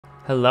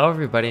Hello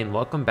everybody and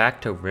welcome back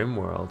to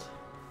Rimworld.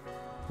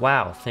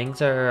 Wow,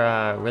 things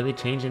are really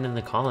changing in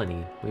the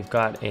colony. We've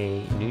got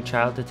a new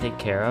child to take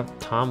care of,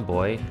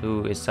 Tomboy,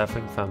 who is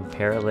suffering from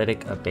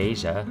paralytic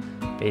aphasia.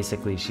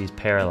 Basically, she's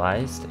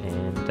paralyzed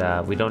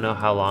and we don't know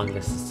how long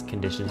this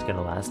condition is going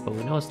to last, but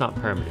we know it's not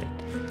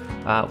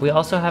permanent. We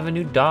also have a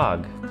new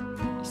dog,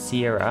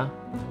 Sierra.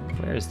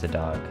 Where is the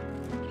dog?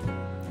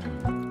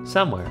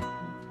 Somewhere.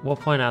 We'll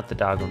point out the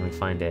dog when we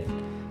find it.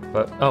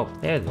 But, oh,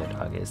 there the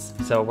dog is.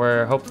 So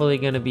we're hopefully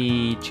going to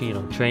be,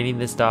 training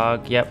this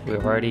dog. Yep,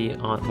 we're already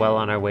well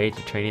on our way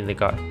to training the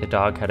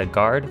dog how to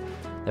guard.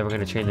 Then we're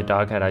going to train the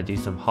dog how to do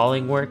some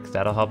hauling work.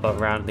 That'll help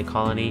out around the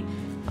colony.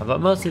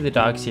 But mostly the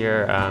dog's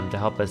here to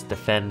help us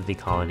defend the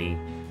colony,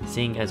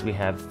 seeing as we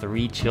have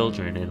 3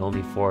 children and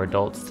only 4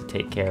 adults to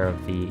take care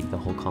of the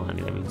whole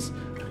colony. That means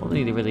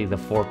only really the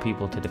 4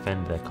 people to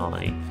defend the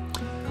colony.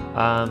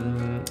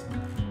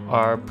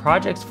 Our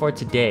projects for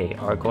today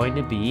are going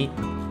to be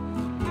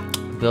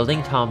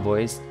building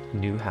Tomboy's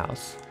new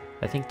house.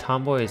 I think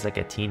Tomboy is like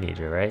a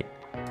teenager, right?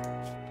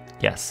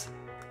 Yes.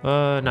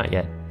 Not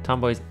yet.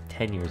 Tomboy's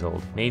 10 years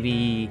old.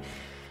 Maybe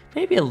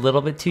a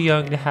little bit too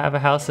young to have a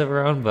house of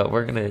her own, but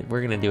we're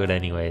gonna do it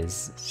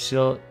anyways.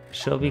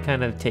 She'll be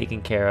kind of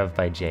taken care of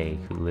by Jay,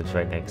 who lives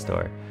right next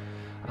door.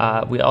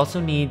 We also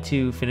need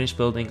to finish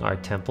building our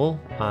temple.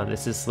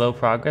 This is slow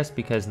progress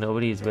because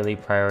nobody is really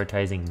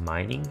prioritizing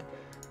mining,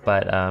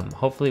 but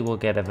hopefully we'll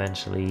get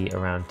eventually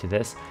around to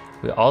this.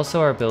 We also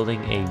are building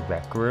a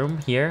rec room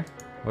here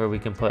where we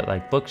can put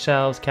like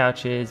bookshelves,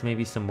 couches,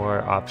 maybe some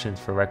more options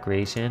for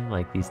recreation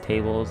like these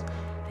tables.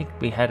 I think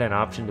we had an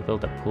option to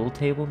build a pool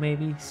table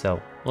maybe, so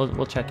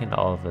we'll check into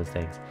all of those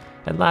things.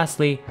 And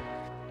lastly,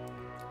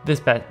 this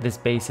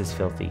base is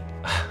filthy.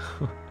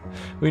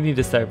 We need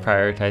to start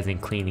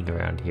prioritizing cleaning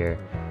around here.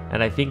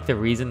 And I think the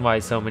reason why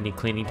so many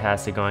cleaning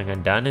tasks are going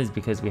undone is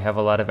because we have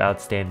a lot of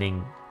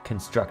outstanding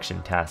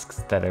construction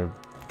tasks that are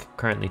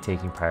currently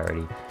taking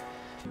priority.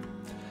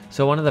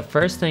 So one of the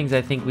first things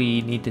I think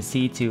we need to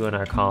see to in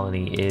our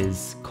colony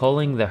is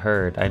culling the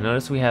herd. I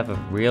notice we have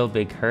a real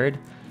big herd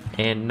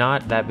and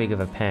not that big of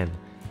a pen.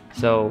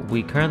 So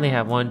we currently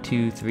have 1,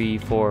 2, 3,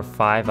 4,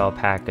 5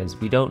 alpacas.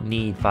 We don't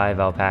need 5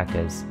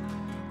 alpacas.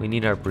 We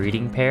need our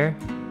breeding pair.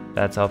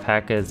 That's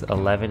alpacas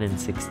 11 and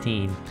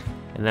 16.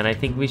 And then I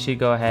think we should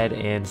go ahead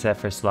and set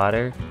for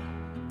slaughter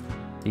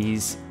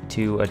these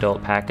 2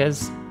 adult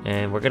pacas.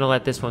 And we're gonna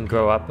let this one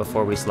grow up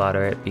before we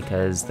slaughter it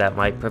because that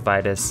might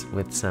provide us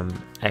with some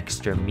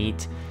extra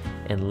meat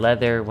and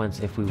leather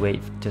if we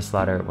wait to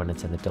slaughter it when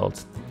it's an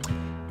adult.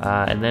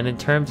 And then in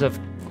terms of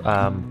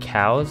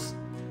cows,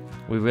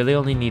 we really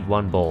only need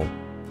 1 bull.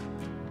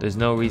 There's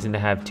no reason to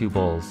have 2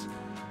 bulls.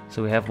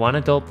 So we have 1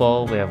 adult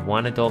bull, we have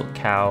 1 adult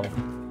cow.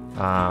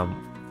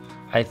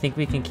 I think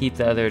we can keep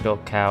the other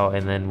adult cow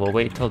and then we'll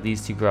wait till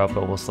these 2 grow up,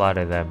 but we'll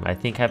slaughter them. I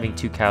think having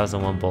 2 cows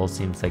and 1 bull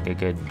seems like a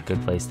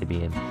good place to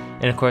be in.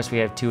 And of course we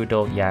have 2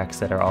 adult yaks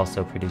that are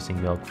also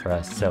producing milk for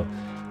us, so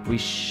we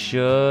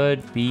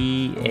should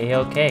be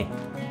a-okay.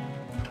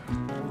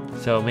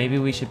 So maybe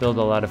we should build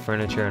a lot of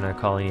furniture in our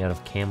colony out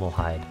of camel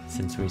hide,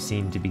 since we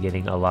seem to be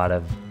getting a lot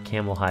of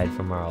camel hide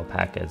from our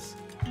alpacas.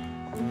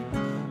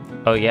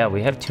 Oh yeah,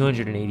 we have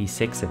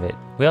 286 of it.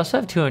 We also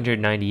have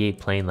 298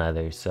 plain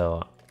leather,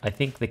 so I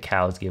think the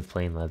cows give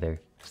plain leather,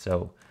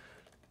 so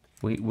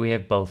we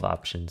have both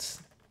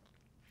options.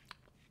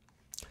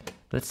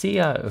 Let's see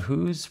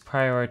who's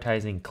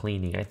prioritizing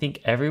cleaning. I think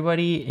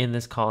everybody in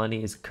this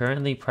colony is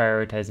currently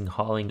prioritizing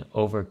hauling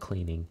over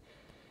cleaning.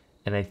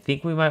 And I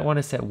think we might want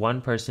to set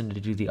one person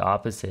to do the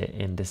opposite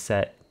and to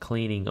set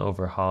cleaning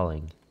over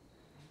hauling.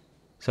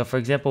 So for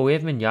example, we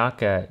have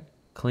Minyaka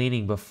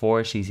cleaning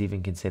before she's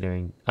even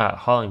considering,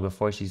 hauling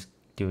before she's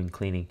doing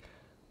cleaning.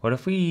 What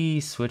if we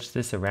switch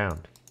this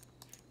around?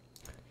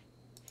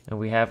 And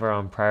we have her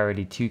on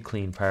priority 2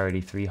 clean,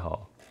 priority 3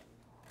 haul.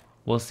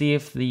 We'll see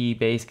if the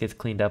base gets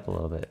cleaned up a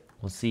little bit.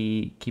 We'll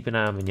see, keep an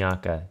eye on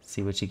Minyaka,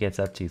 see what she gets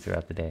up to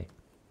throughout the day.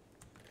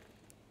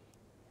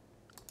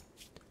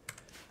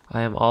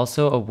 I am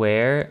also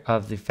aware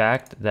of the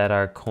fact that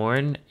our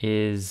corn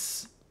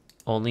is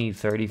only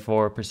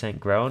 34%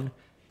 grown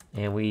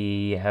and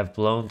we have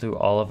blown through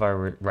all of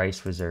our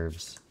rice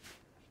reserves.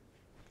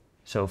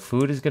 So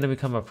food is going to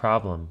become a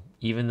problem,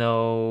 even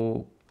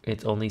though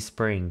it's only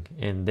spring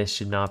and this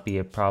should not be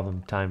a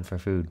problem time for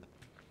food.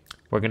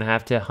 We're going to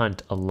have to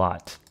hunt a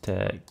lot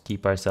to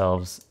keep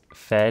ourselves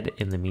fed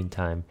in the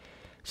meantime.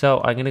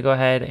 So I'm going to go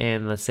ahead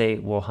and let's say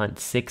we'll hunt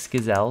 6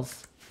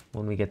 gazelles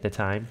when we get the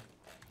time.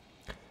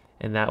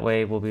 And that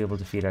way we'll be able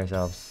to feed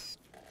ourselves.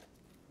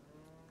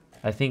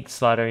 I think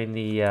slaughtering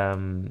the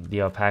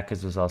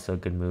alpacas was also a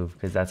good move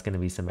because that's going to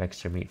be some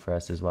extra meat for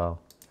us as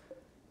well.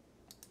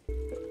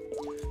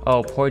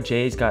 Oh, poor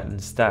Jay's gotten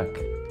stuck.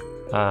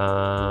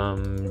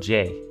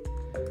 Jay.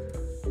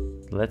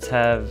 Let's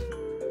have,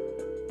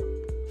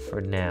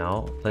 for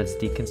now, let's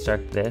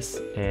deconstruct this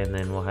and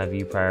then we'll have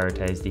you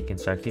prioritize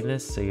deconstructing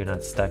this so you're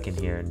not stuck in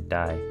here and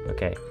die.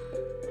 Okay.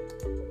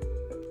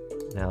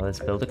 Now let's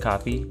build a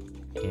copy.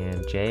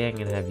 And Jay, I'm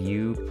gonna have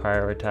you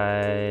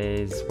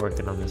prioritize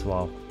working on this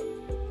wall.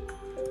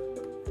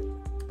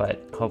 but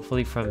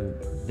hopefully from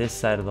this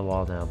side of the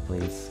wall now,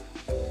 please.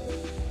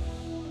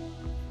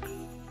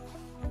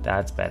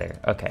 That's better.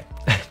 Okay.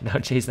 Now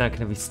Jay's not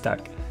going to be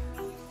stuck.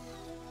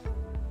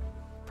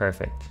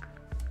 Perfect.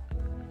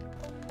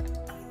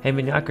 Hey,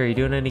 Minyaka, are you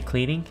doing any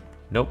cleaning?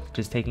 Nope,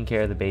 just taking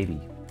care of the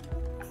baby.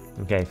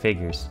 Okay,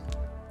 figures.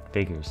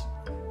 Figures.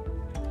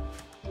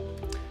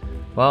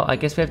 Well, I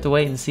guess we have to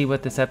wait and see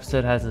what this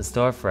episode has in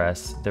store for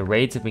us. The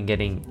raids have been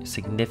getting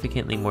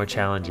significantly more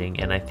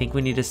challenging, and I think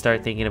we need to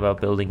start thinking about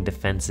building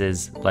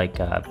defenses like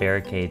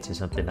barricades or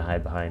something to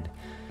hide behind.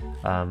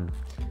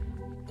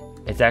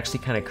 It's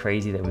actually kind of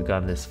crazy that we've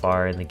gone this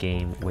far in the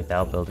game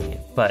without building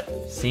it.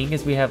 But seeing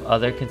as we have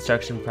other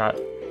construction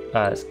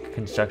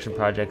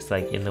projects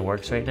like in the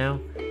works right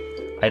now,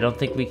 I don't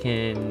think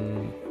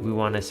we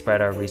want to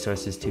spread our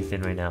resources too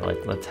thin right now.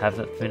 Like, let's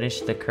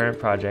finish the current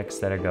projects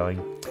that are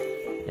going.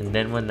 And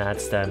then when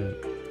that's done,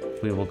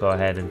 we will go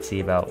ahead and see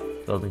about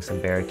building some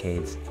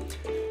barricades.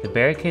 The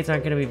barricades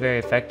aren't going to be very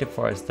effective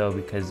for us though,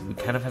 because we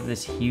kind of have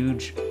this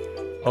huge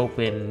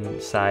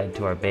open side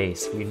to our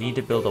base. We need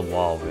to build a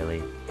wall,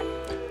 really.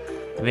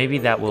 Maybe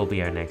that will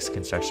be our next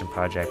construction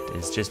project,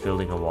 is just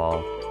building a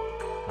wall.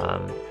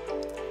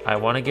 I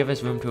want to give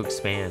us room to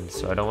expand,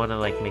 so I don't want to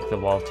like make the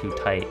wall too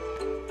tight.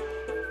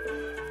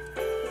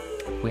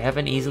 We have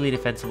an easily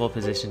defensible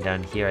position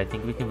down here. I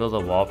think we can build a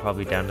wall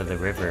probably down to the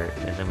river,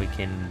 and then we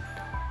can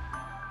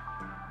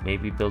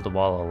maybe build a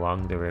wall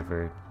along the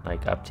river,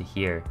 like up to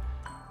here.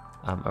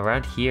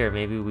 Around here,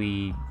 maybe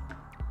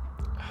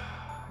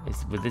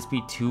would this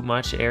be too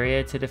much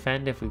area to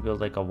defend if we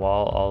build like a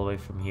wall all the way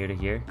from here to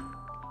here?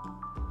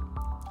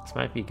 This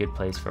might be a good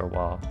place for a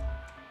wall.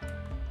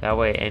 That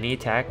way any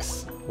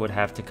attacks would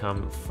have to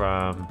come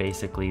from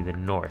basically the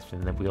north,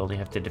 and then we only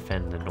have to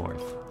defend the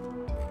north.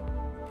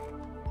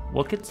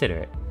 We'll consider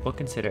it. We'll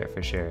consider it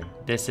for sure.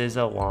 This is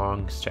a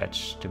long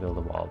stretch to build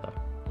a wall though.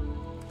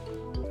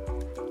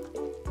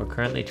 We're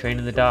currently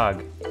training the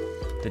dog.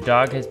 The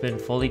dog has been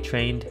fully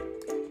trained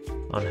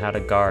on how to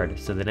guard.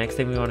 So the next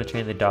thing we want to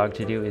train the dog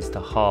to do is to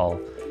haul.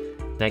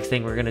 Next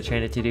thing we're going to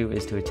train it to do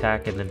is to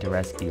attack and then to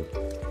rescue.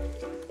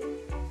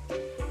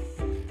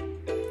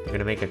 We're going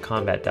to make a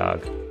combat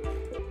dog.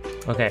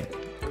 Okay.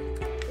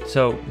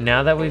 So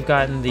now that we've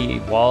gotten the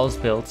walls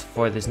built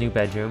for this new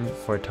bedroom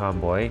for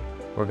Tomboy,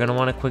 we're gonna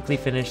want to quickly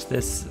finish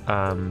this.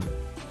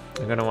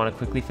 We're gonna want to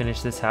quickly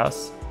finish this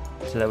house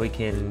so that we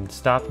can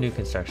stop new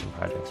construction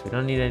projects. We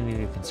don't need any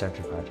new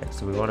construction projects.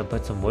 So we want to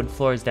put some wood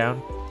floors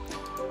down.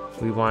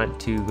 We want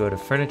to go to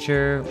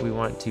furniture. We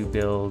want to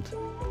build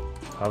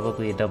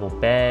probably a double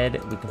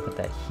bed. We can put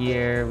that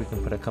here. We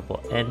can put a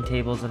couple end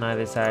tables on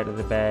either side of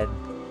the bed.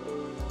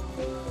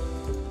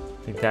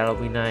 I think that'll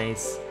be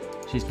nice.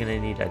 She's gonna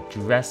need a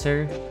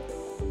dresser.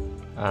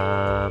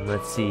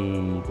 Let's see,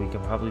 we can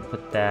probably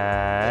put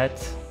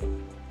that,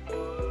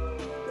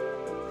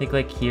 I think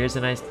like here's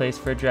a nice place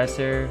for a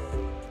dresser.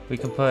 We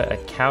can put a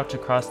couch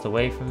across the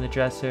way from the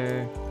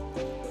dresser.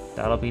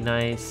 That'll be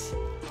nice.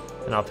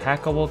 An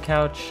alpaca wool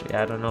couch,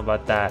 yeah, I don't know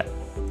about that.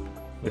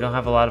 We don't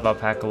have a lot of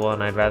alpaca wool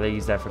and I'd rather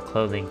use that for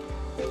clothing.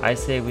 I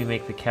say we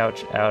make the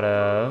couch out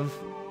of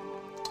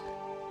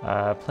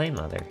plain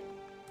leather.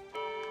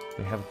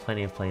 We have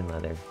plenty of plain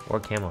leather, or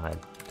camel hide.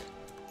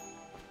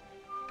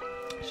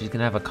 She's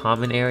gonna have a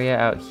common area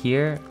out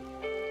here.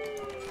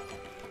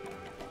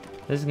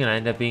 This is gonna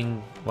end up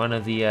being one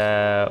of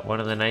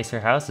the nicer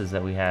houses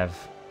that we have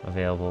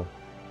available.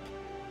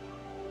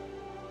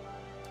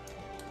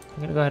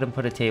 I'm gonna go ahead and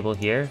put a table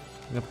here.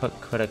 I'm gonna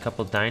put a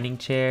couple dining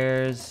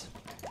chairs.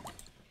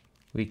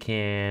 We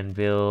can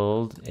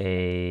build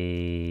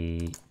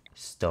a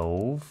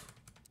stove.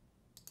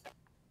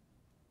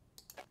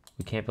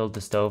 We can't build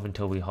the stove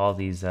until we haul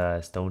these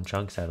stone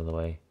chunks out of the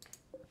way.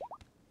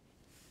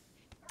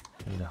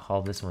 I'm gonna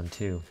haul this one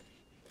too.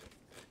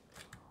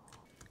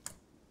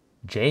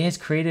 Jay has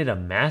created a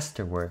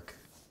masterwork.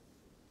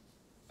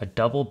 A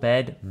double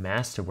bed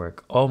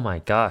masterwork. Oh my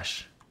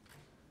gosh.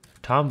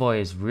 Tomboy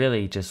is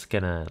really just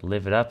gonna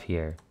live it up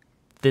here.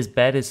 This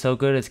bed is so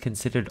good it's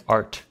considered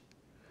art.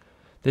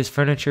 This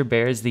furniture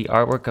bears the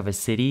artwork of a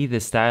city.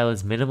 The style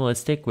is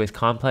minimalistic with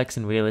complex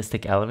and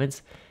realistic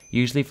elements.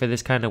 Usually for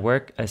this kind of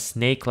work, a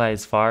snake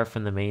lies far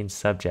from the main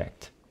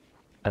subject.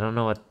 I don't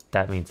know what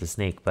that means, a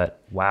snake,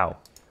 but wow.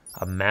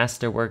 A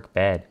masterwork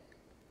bed.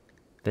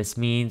 This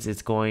means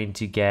it's going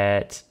to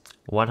get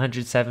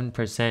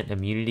 107%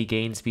 immunity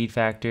gain speed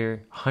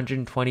factor,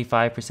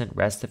 125%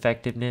 rest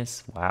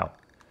effectiveness. Wow.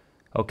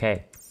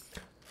 Okay.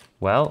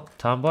 Well,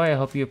 Tomboy, I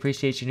hope you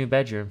appreciate your new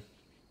bedroom.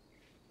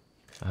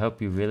 I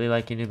hope you really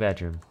like your new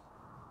bedroom.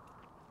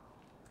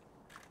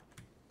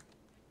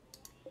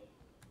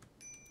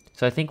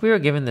 So I think we were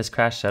given this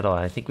crash shuttle,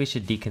 and I think we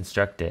should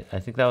deconstruct it. I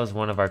think that was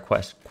one of our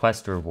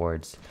quest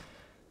rewards.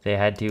 They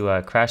had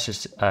to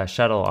crash a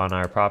shuttle on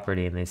our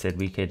property, and they said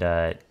we could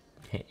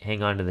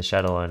hang on to the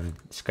shuttle and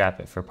scrap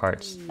it for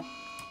parts.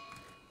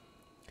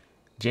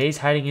 Jay's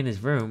hiding in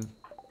his room.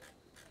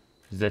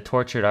 He's a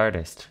tortured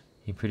artist.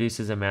 He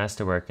produces a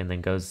masterwork and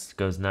then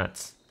goes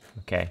nuts.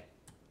 Okay,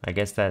 I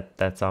guess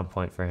that's on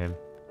point for him.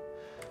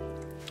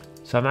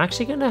 So I'm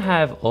actually gonna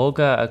have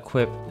Olga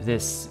equip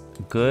this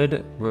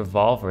good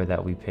revolver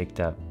that we picked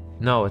up.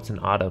 No, it's an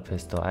auto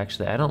pistol.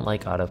 Actually, I don't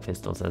like auto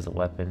pistols as a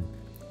weapon.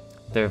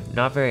 They're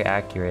not very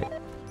accurate.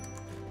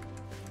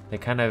 They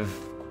kind of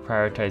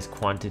prioritize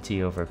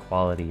quantity over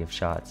quality of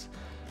shots.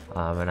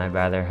 And I'd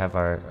rather have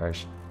our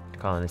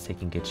colonists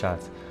taking good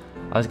shots.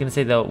 I was gonna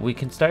say though, we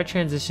can start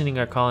transitioning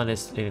our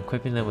colonists and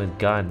equipping them with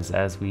guns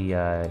as we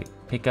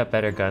pick up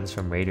better guns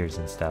from raiders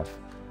and stuff.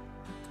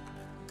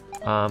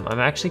 I'm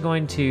actually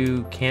going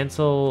to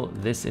cancel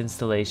this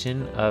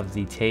installation of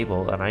the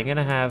table, and I'm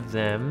gonna have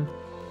them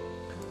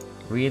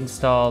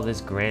reinstall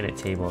this granite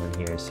table in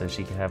here so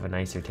she can have a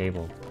nicer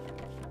table.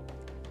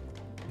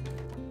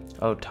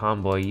 Oh,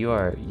 Tomboy, you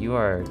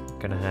are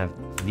gonna have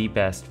the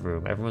best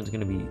room. Everyone's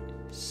gonna be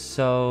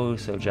so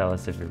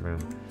jealous of your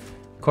room.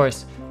 Of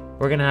course,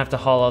 we're gonna have to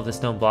haul all the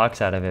stone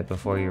blocks out of it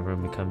before your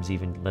room becomes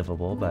even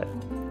livable, but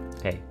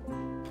hey,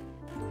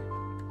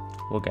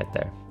 we'll get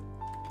there.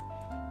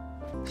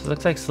 So it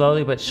looks like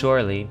slowly but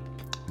surely,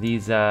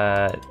 these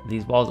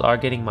walls are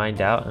getting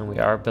mined out, and we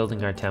are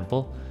building our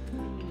temple,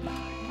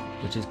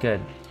 which is good.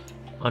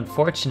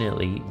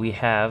 Unfortunately, we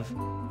have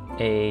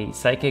a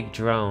psychic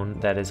drone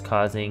that is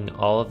causing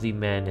all of the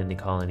men in the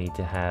colony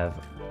to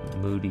have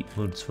mood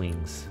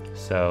swings.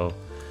 So,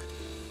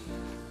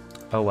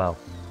 oh well.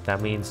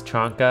 That means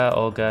Tronka,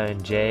 Olga,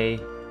 and Jay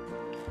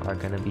are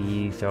gonna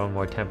be throwing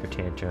more temper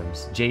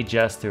tantrums. Jay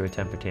just threw a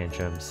temper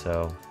tantrum,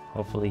 so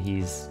hopefully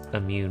he's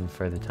immune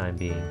for the time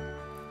being.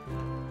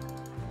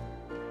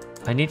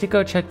 I need to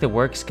go check the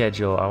work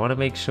schedule. I want to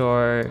make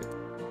sure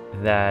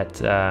that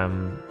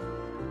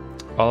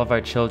all of our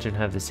children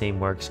have the same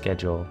work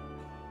schedule.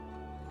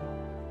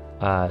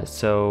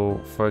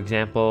 So, for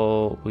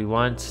example, we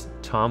want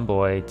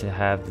Tomboy to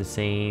have the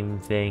same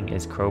thing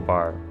as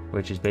Crowbar,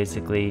 which is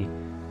basically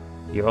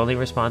you're only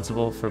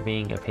responsible for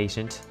being a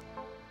patient.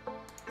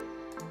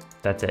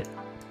 That's it.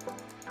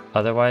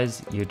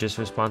 Otherwise, you're just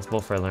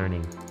responsible for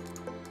learning.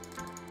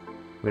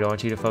 We don't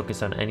want you to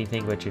focus on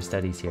anything but your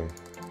studies here.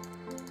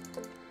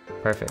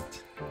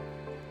 Perfect.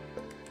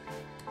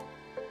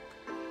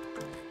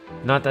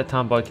 Not that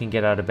Tomboy can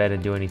get out of bed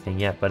and do anything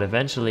yet, but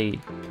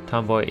eventually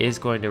Tomboy is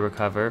going to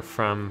recover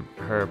from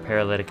her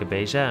paralytic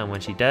abasia, and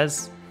when she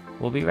does,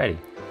 we'll be ready.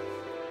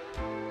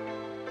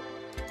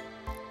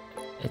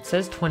 It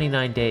says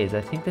 29 days.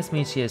 I think this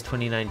means she has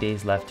 29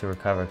 days left to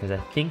recover, because I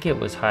think it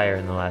was higher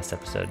in the last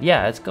episode.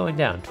 Yeah, it's going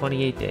down.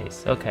 28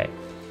 days. Okay.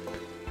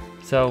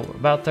 So,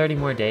 about 30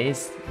 more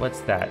days. What's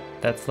that?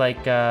 That's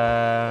like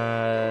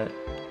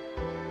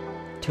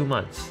 2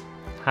 months.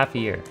 Half a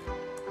year.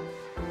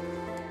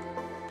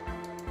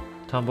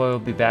 Tomboy will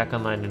be back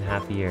online in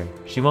half a year.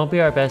 She won't be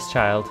our best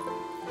child.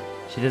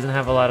 She doesn't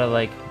have a lot of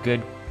like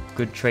good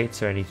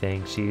traits or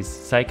anything. She's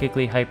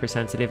psychically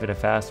hypersensitive and a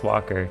fast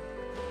walker.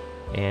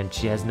 And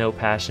she has no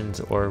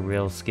passions or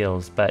real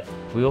skills, but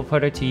we will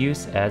put her to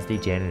use as the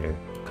janitor,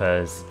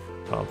 because,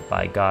 well,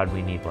 by God,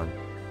 we need one.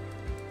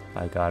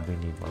 By God, we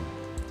need one.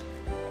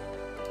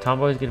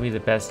 Tomboy is going to be the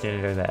best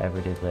janitor that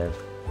ever did live.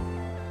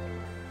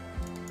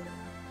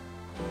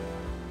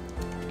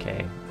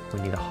 Okay,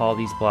 we need to haul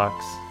these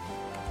blocks,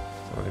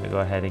 so we're going to go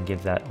ahead and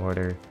give that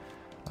order.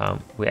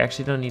 We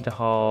actually don't need to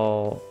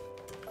haul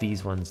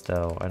these ones,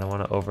 though. I don't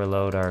want to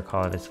overload our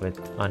colonists with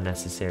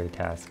unnecessary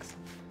tasks.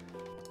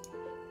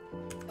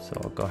 So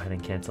I'll go ahead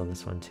and cancel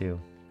this one too.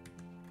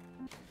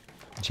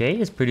 Jay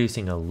is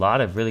producing a lot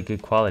of really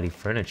good quality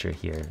furniture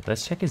here.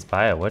 Let's check his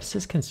bio. What's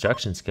his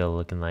construction skill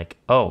looking like?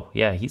 Oh,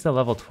 yeah, he's a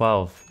level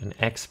 12, an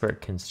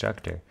expert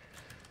constructor.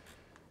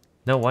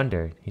 No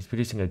wonder. He's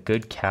producing a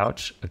good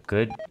couch, a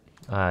good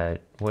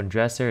wooden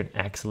dresser, an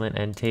excellent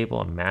end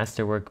table, a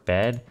masterwork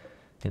bed,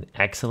 an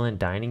excellent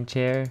dining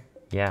chair.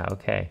 Yeah,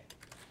 okay.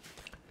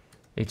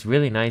 It's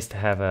really nice to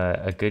have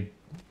a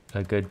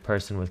good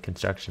person with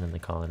construction in the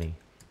colony.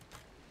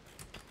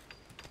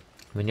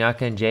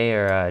 Minyaka and Jay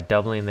are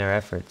doubling their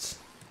efforts.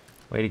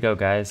 Way to go,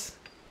 guys.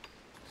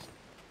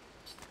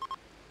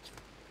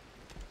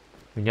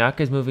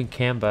 Minyaka is moving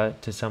Kamba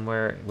to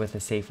somewhere with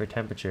a safer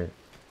temperature.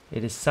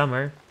 It is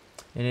summer,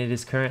 and it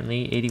is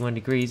currently 81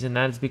 degrees, and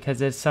that is because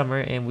it's summer,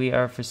 and we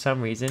are, for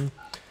some reason,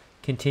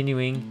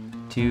 continuing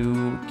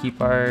to keep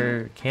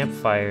our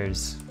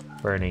campfires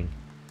burning.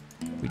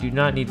 We do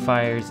not need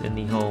fires in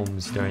the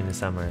homes during the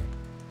summer.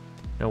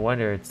 No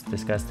wonder it's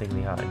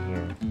disgustingly hot in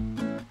here.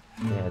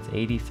 Yeah, it's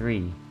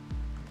 83.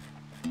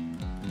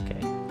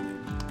 Okay.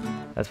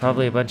 That's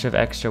probably a bunch of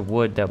extra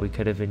wood that we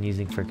could have been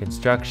using for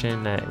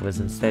construction that was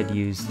instead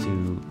used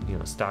to, you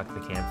know, stock the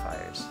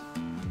campfires.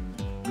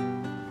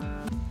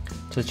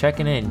 So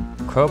checking in,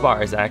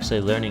 Crowbar is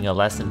actually learning a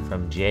lesson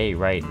from Jay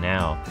right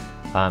now.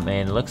 And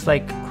it looks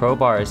like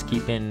Crowbar is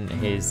keeping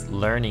his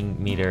learning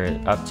meter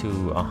up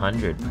to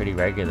 100 pretty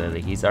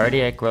regularly. He's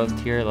already at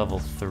growth tier level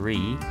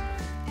 3.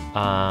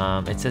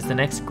 It says the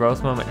next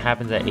growth moment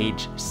happens at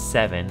age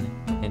 7,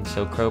 and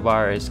so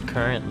Crowbar is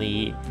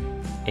currently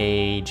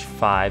age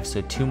 5,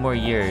 so 2 more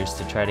years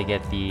to try to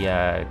get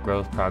the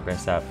growth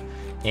progress up.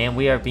 And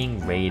we are being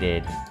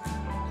raided.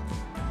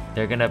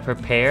 They're gonna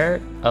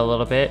prepare a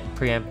little bit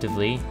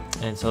preemptively,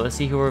 And so let's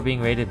see who we're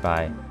being raided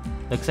by.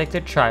 Looks like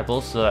they're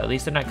tribal, so at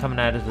least they're not coming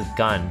at us with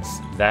guns.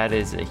 That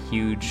is a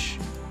huge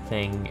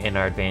thing in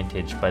our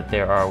advantage. But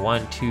there are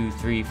 1, 2,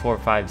 3, 4,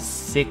 5,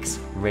 6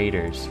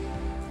 raiders.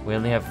 We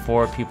only have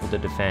 4 people to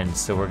defend,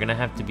 so we're gonna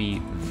have to be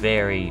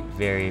very,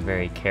 very,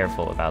 very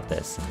careful about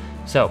this.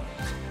 So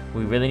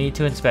we really need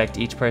to inspect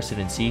each person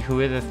and see who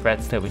are the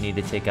threats that we need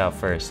to take out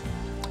first.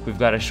 We've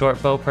got a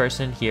short bow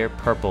person here,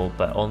 purple,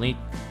 but only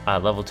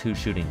level 2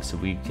 shooting, so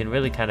we can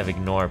really kind of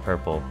ignore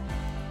purple.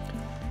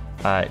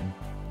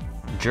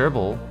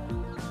 Gerbil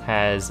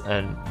has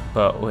a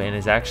bow and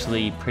is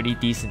actually pretty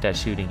decent at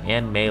shooting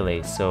and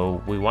melee,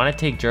 so we want to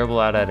take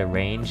Gerbil out at a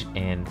range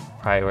and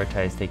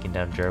prioritize taking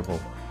down Gerbil.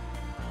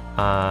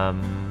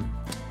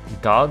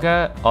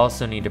 Galga,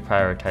 also need to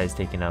prioritize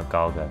taking out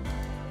Galga.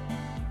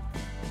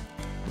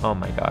 Oh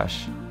my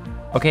gosh.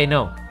 Okay,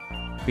 no.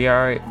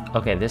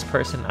 Okay, this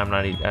person, I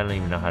don't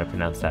even know how to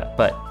pronounce that,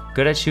 but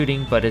good at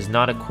shooting, but is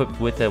not equipped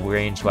with a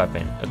ranged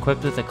weapon.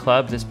 Equipped with a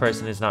club, this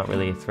person is not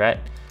really a threat.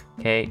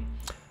 Okay,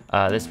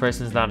 this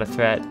person is not a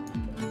threat,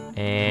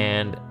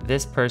 and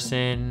this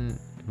person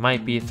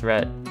might be a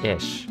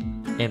threat-ish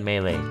in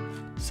melee.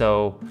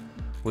 So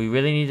we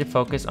really need to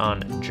focus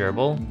on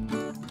Gerbil,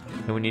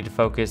 and we need to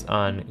focus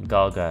on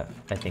Galga,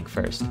 I think,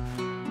 first.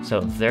 So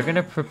if they're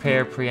gonna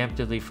prepare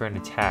preemptively for an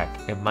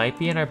attack, it might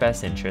be in our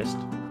best interest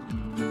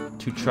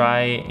to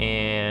try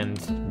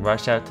and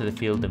rush out to the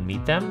field and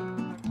meet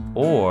them,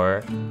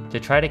 or to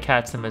try to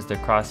catch them as they're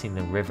crossing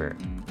the river.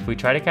 If we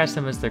try to catch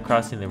them as they're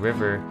crossing the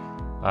river,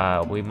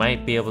 we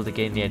might be able to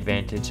gain the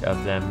advantage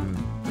of them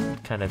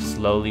kind of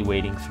slowly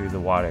wading through the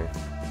water.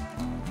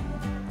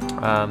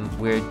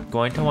 We're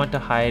going to want to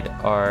hide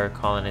our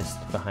colonists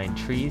behind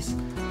trees,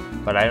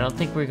 but I don't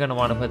think we're going to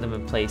want to put them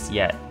in place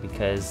yet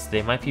because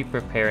they might be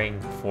preparing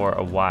for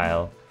a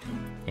while,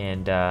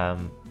 and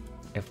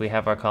if we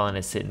have our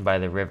colonists sitting by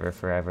the river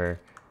forever,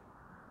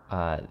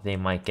 they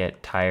might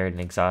get tired and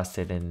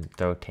exhausted and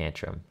throw a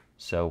tantrum.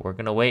 So we're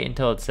going to wait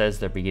until it says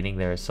they're beginning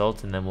their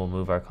assault, and then we'll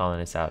move our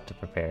colonists out to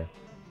prepare.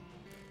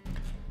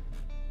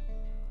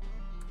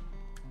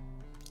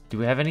 Do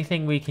we have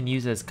anything we can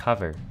use as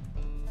cover?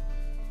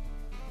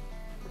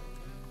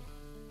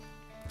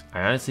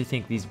 I honestly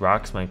think these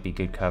rocks might be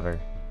good cover.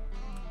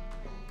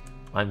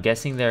 I'm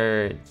guessing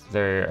their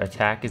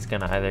attack is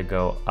going to either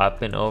go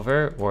up and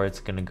over, or it's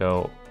going to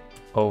go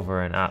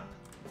over and up.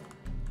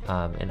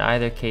 In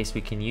either case,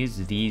 we can use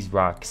these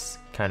rocks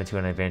kind of to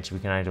an advantage. We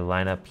can either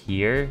line up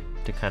here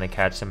to kind of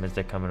catch them as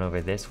they're coming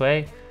over this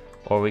way,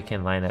 or we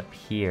can line up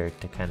here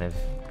to kind of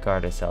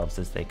guard ourselves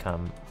as they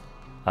come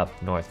up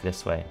north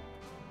this way.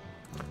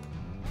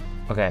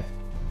 Okay.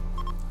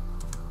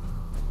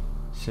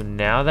 So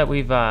now that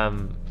we've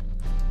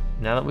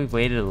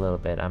waited a little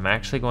bit, I'm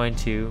actually going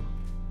to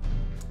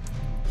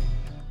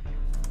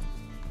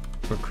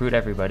recruit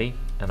everybody,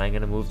 and I'm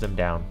going to move them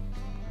down.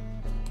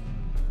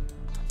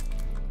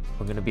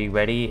 We're going to be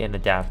ready and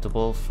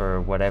adaptable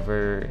for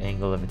whatever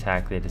angle of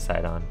attack they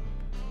decide on.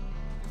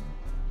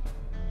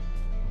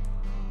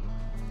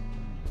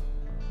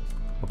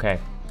 Okay.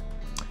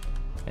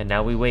 And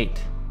now we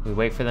wait. We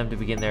wait for them to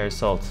begin their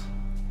assault.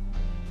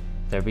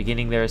 They're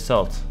beginning their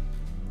assault.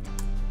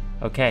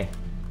 Okay.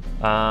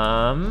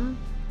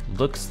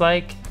 Looks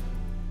like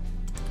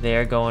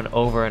they're going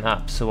over and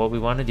up. So what we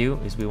want to do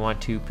is we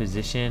want to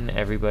position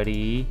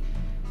everybody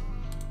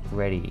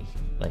ready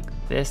like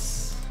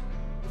this.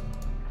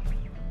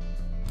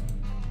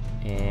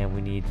 And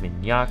we need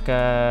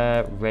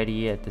Minyaka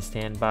ready at the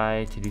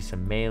standby to do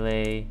some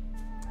melee.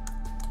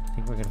 I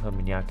think we're gonna put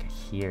Minyaka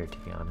here, to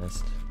be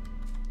honest.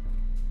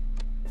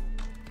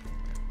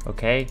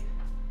 Okay,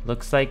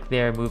 looks like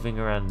they're moving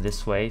around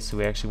this way, so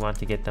we actually want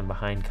to get them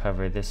behind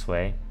cover this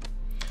way.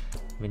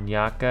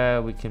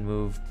 Minyaka, we can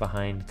move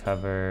behind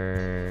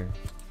cover,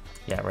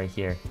 yeah, right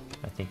here.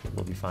 I think it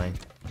will be fine.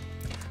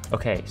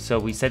 Okay, so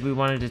we said we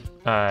wanted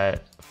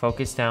to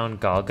focus down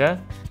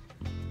Galga,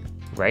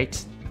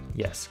 right?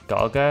 Yes,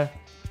 Galga,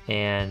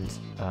 and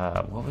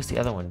what was the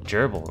other one?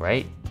 Gerbil,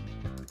 right?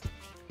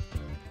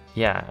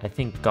 Yeah, I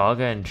think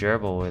Galga and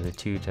Gerbil were the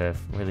two to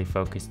really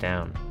focus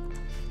down.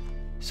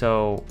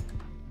 So,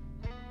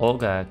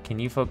 Olga, can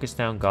you focus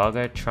down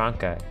Galga?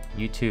 Tranka,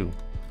 you too.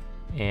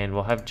 And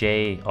we'll have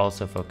Jay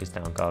also focus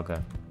down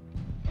Galga.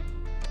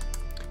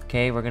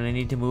 Okay, we're gonna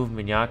need to move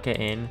Minyaka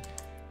in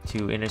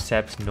to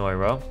intercept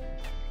Noiro.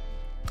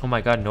 Oh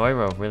my god,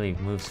 Noiro really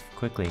moves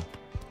quickly.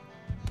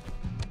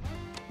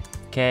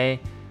 Okay,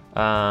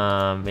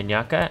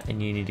 Minyaka,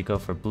 and you need to go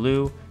for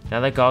blue.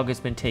 Now that Galga's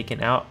been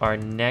taken out, our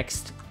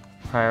next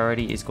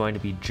priority is going to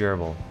be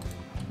Gerbil.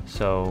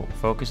 So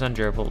focus on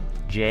Gerbil.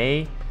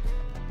 Jay,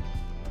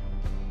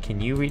 can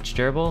you reach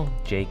Gerbil?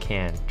 Jay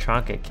can.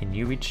 Tranka, can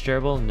you reach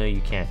Gerbil? No,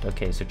 you can't.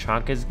 Okay, so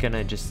Tranka's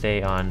gonna just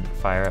stay on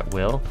fire at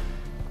will.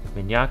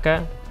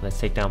 Minyaka, let's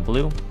take down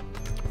blue.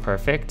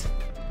 Perfect.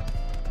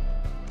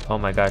 Oh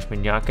my gosh,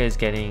 Minyaka is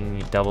getting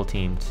double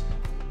teamed.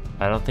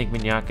 I don't think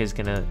Minyaka is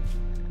gonna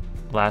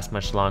last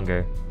much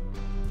longer.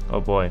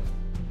 Oh boy.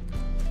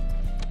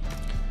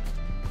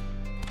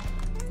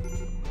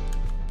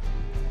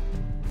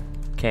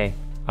 Okay,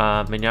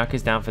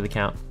 Minyaka's down for the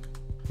count.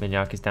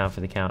 Minyaka's down for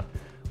the count.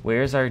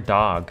 Where's our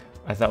dog?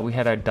 I thought we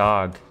had our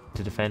dog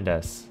to defend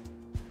us.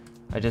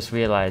 I just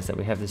realized that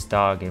we have this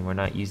dog and we're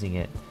not using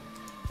it.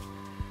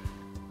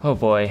 Oh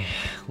boy.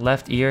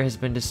 Left ear has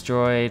been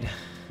destroyed.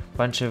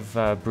 Bunch of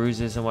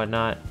bruises and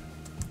whatnot.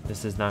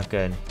 This is not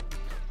good.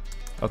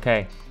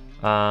 Okay.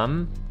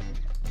 In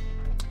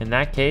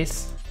that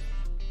case,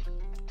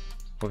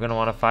 we're gonna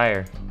want to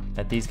fire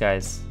at these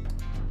guys.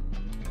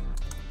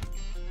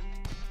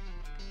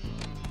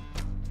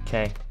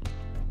 Okay.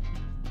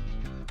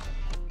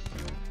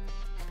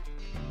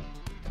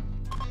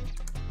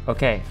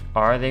 Okay,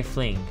 are they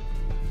fleeing?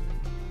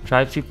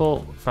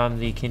 Tribespeople from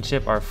the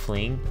kinship are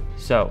fleeing.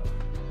 So,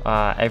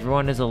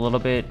 everyone is a little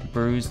bit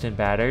bruised and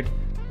battered.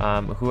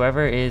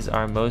 Whoever is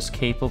our most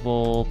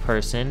capable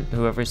person,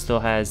 whoever still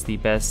has the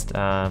best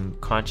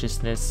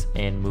consciousness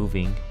and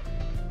moving,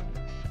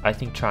 I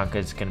think Tranka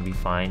is going to be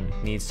fine.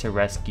 Needs to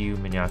rescue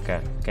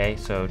Minyaka. Okay,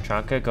 so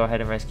Tranka, go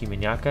ahead and rescue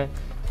Minyaka.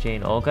 Jay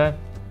and Olga,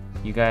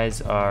 you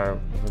guys are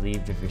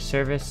relieved of your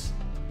service.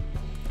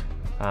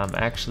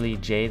 Actually,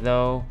 Jay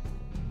though,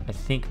 I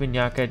think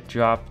Minyaka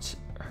dropped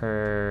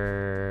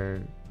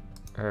her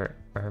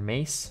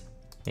mace.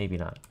 Maybe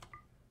not.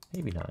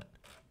 Maybe not.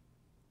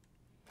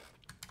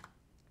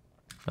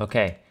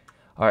 Okay.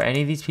 Are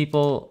any of these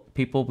people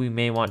we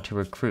may want to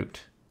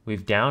recruit?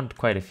 We've downed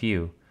quite a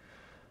few.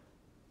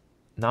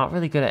 Not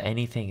really good at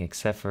anything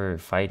except for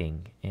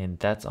fighting, and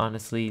that's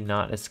honestly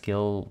not a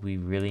skill we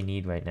really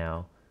need right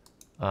now.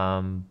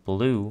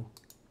 Blue's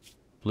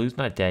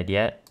not dead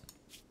yet.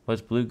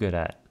 What's Blue good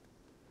at?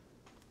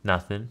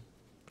 Nothing.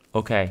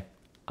 Okay,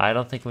 I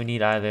don't think we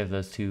need either of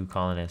those two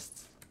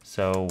colonists,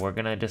 so we're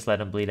gonna just let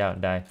them bleed out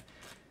and die.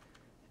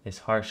 As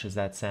harsh as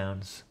that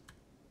sounds.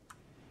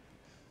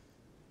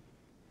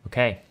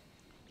 Okay.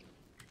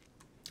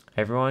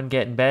 Everyone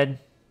get in bed.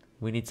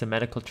 We need some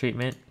medical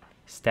treatment.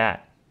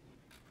 Stat.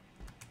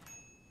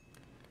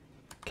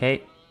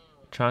 Okay,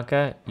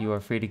 Tranka, you are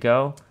free to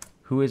go.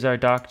 Who is our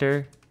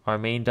doctor? Our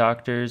main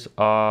doctors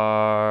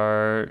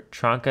are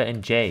Tranka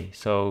and Jay.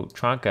 So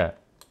Tranka,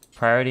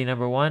 priority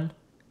number 1,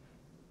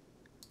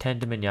 tend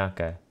to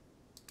Minyaka.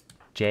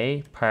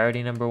 Jay,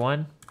 priority number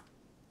 1,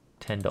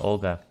 tend to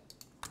Olga.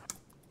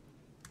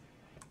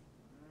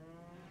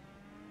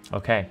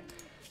 Okay,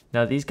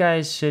 now these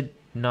guys should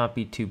not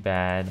be too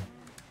bad.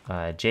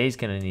 Jay's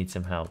gonna need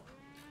some help.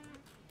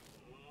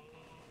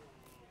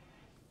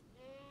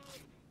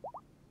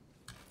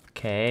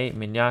 Okay,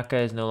 Minyaka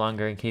is no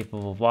longer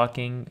incapable of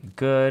walking.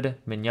 Good.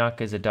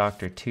 Minyaka is a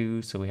doctor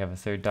too, so we have a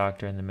third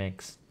doctor in the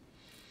mix.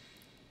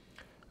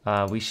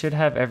 We should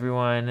have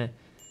everyone,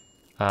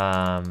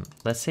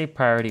 let's say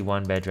priority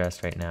 1 bed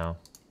rest right now.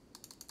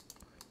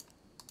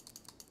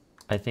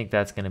 I think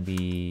that's going to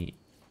be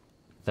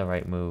the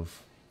right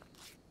move.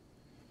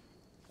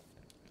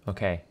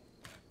 Okay.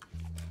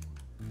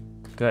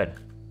 Good.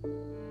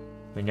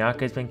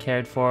 Minyaka has been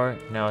cared for.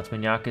 Now it's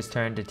Minyaka's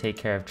turn to take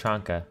care of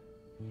Tranka.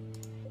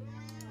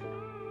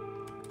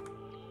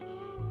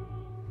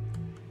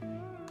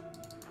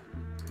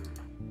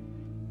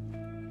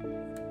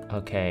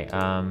 Okay,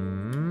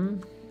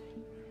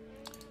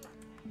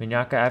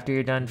 Minyaka, after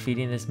you're done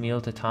feeding this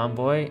meal to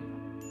Tomboy,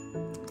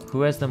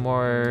 who has the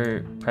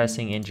more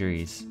pressing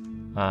injuries?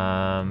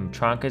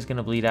 Tranka is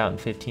gonna bleed out in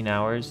 15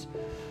 hours.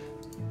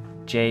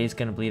 Jay is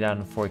gonna bleed out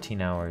in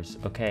 14 hours.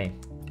 Okay,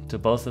 so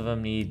both of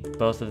them need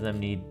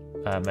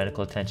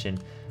medical attention.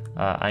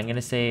 I'm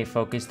gonna say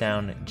focus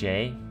down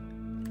Jay.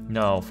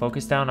 No,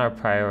 focus down our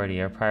priority.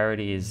 Our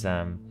priority is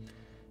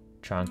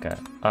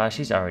Tranka.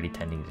 She's already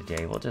tending to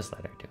Jay. We'll just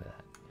let her do that.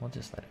 We'll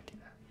just let her do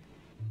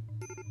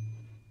that.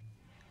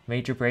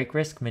 Major break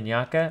risk,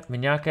 Minyaka.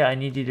 Minyaka, I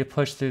need you to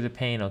push through the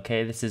pain,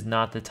 okay? This is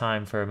not the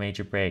time for a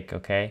major break,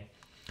 okay?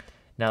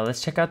 Now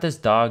let's check out this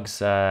dog's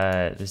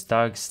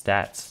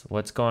stats.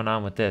 What's going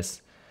on with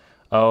this?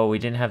 Oh, we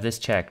didn't have this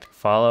checked.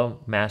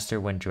 Follow master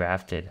when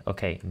drafted.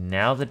 Okay,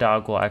 now the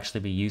dog will actually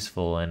be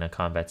useful in a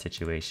combat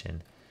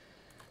situation.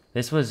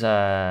 This was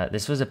a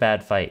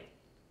bad fight.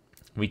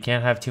 We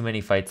can't have too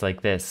many fights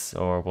like this,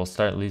 or we'll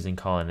start losing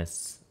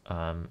colonists.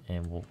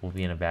 And we'll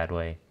be in a bad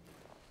way.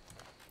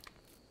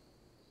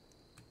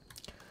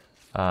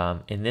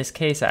 In this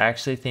case, I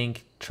actually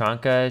think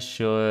Tranka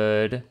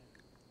should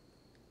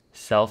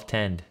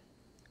self-tend.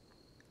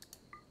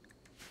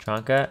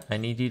 Tranka, I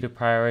need you to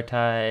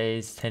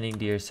prioritize tending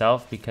to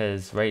yourself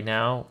because right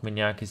now,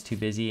 Minyaka is too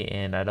busy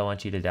and I don't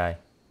want you to die.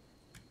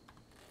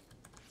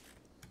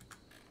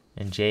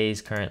 And Jay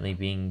is currently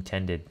being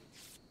tended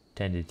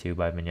to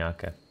by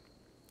Minyaka.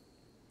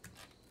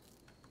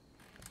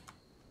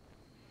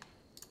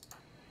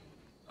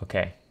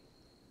 Okay,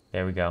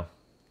 there we go.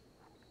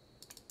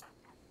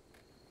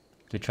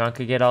 Did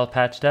Tranka get all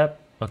patched up?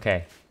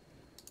 Okay.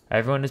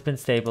 Everyone has been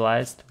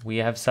stabilized. We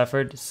have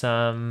suffered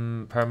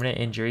some permanent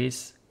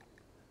injuries.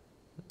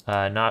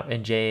 Not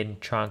in Jay and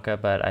Tranka,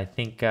 but I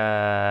think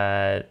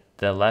the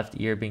left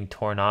ear being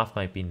torn off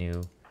might be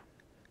new.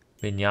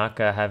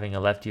 Minyaka having a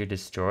left ear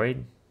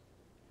destroyed?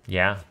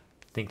 Yeah,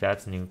 I think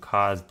that's new.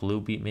 Cause Blue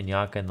beat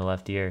Minyaka in the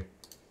left ear.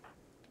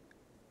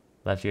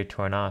 left ear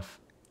torn off.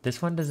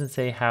 This one doesn't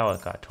say how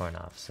it got torn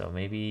off, so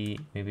maybe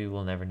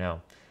we'll never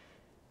know.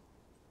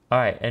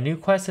 Alright, a new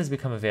quest has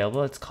become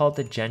available. It's called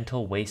the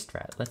Gentle Waste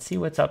Rat. Let's see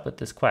what's up with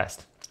this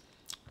quest.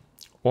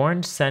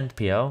 Orange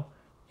Senpio,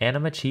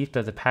 Anima Chief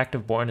of the Pact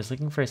of Born, is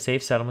looking for a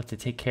safe settlement to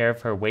take care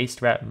of her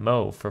waste rat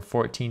Mo for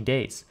 14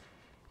 days.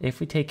 If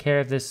we take care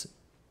of this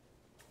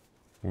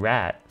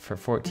rat for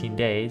 14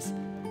 days,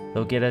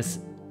 they'll get us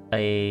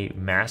a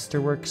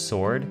Masterwork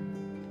Sword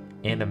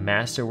and a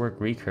Masterwork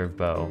Recurve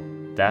Bow.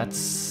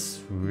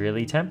 That's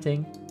really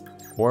tempting.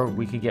 Or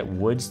we could get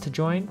Woods to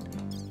join.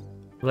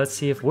 Let's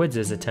see if Woods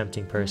is a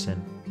tempting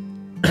person.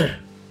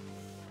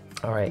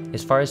 Alright,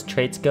 as far as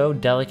traits go,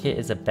 Delicate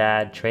is a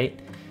bad trait.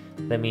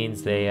 That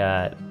means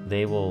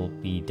they will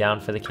be down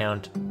for the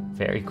count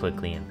very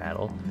quickly in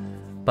battle.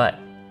 But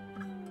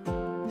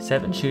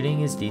 7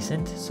 shooting is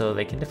decent, so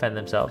they can defend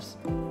themselves.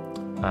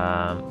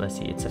 Let's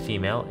see, it's a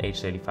female,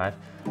 age 35.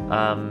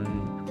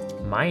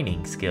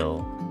 Mining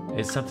skill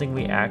is something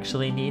we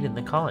actually need in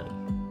the colony.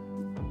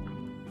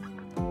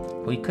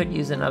 We could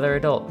use another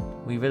adult.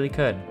 We really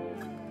could.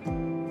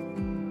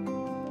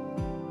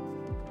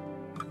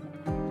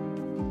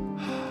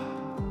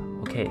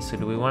 Okay, so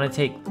do we want to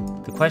take...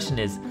 The question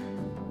is,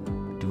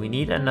 do we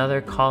need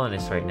another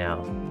colonist right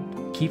now?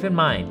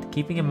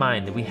 Keeping in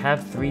mind that we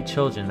have 3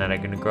 children that are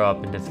going to grow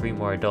up into 3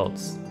 more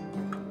adults.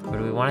 Or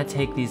do we want to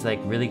take these like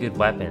really good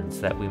weapons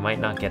that we might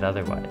not get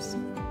otherwise?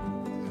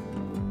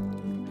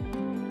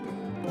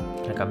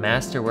 Like a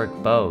Masterwork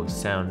bow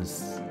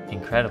sounds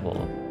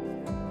incredible.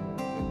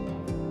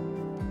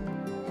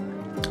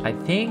 I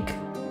think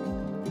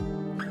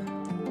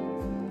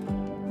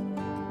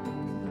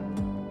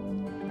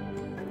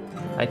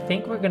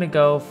we're gonna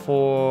go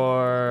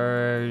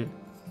for...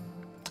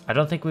 I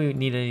don't think we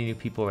need any new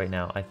people right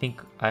now. I think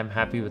I'm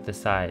happy with the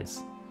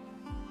size.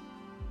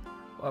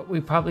 What we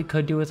probably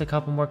could do with a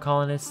couple more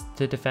colonists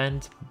to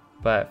defend,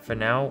 but for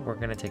now, we're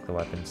gonna take the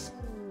weapons.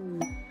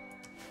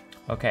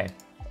 Okay.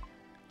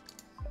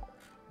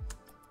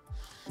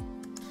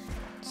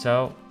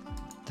 So,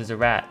 there's a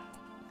rat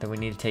that we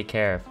need to take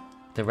care of.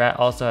 The rat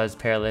also has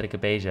paralytic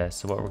abasia,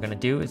 so what we're gonna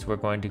do is we're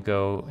going to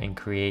go and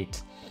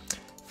create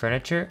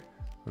furniture.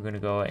 We're going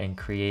to go and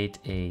create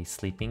a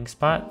sleeping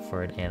spot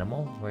for an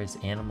animal. Where's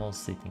animal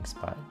sleeping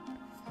spot?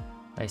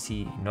 I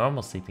see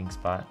normal sleeping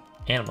spot,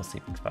 animal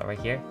sleeping spot right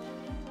here.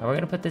 And we're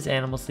going to put this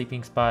animal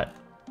sleeping spot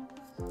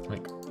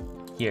like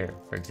here,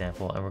 for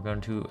example, and we're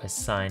going to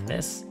assign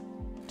this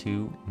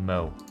to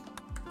Mo.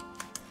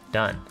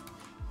 Done.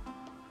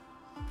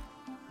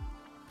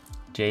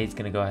 Jade's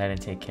going to go ahead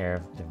and take care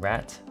of the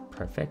rat.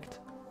 Perfect.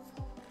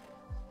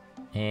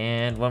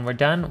 And when we're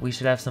done, we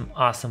should have some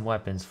awesome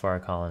weapons for our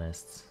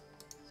colonists.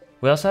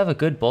 We also have a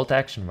good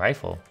bolt-action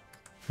rifle.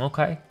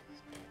 Okay.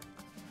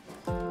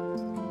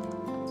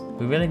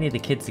 We really need the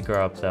kids to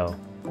grow up, though.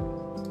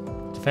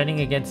 Defending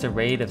against a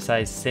raid of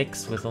size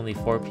 6 with only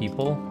 4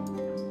 people,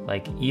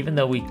 like, even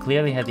though we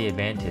clearly had the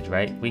advantage,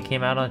 right? We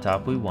came out on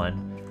top, we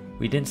won.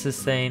 We didn't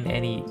sustain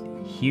any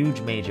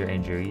huge major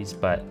injuries,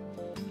 but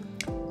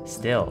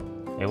still,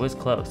 it was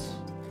close.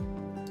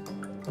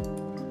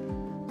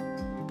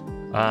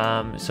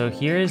 So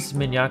here's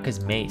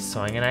Minyaka's mace.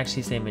 So I'm gonna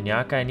actually say,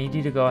 Minyaka, I need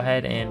you to go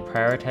ahead and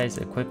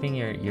prioritize equipping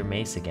your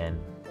mace again.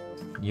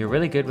 You're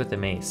really good with the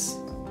mace.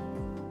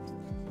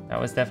 That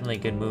was definitely a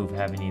good move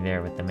having you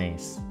there with the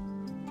mace.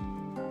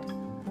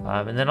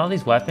 And then all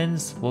these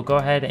weapons, we'll go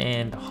ahead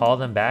and haul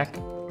them back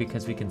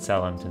because we can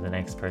sell them to the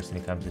next person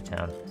who comes to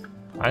town.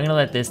 I'm gonna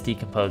let this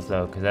decompose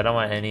though, because I don't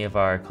want any of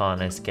our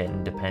colonists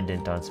getting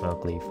dependent on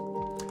smoke leaf.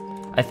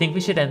 I think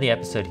we should end the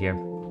episode here.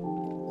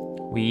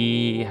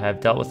 We have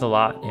dealt with a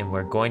lot and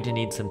we're going to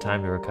need some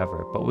time to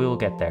recover, but we will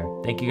get there.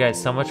 Thank you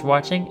guys so much for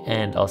watching,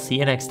 and I'll see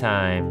you next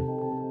time.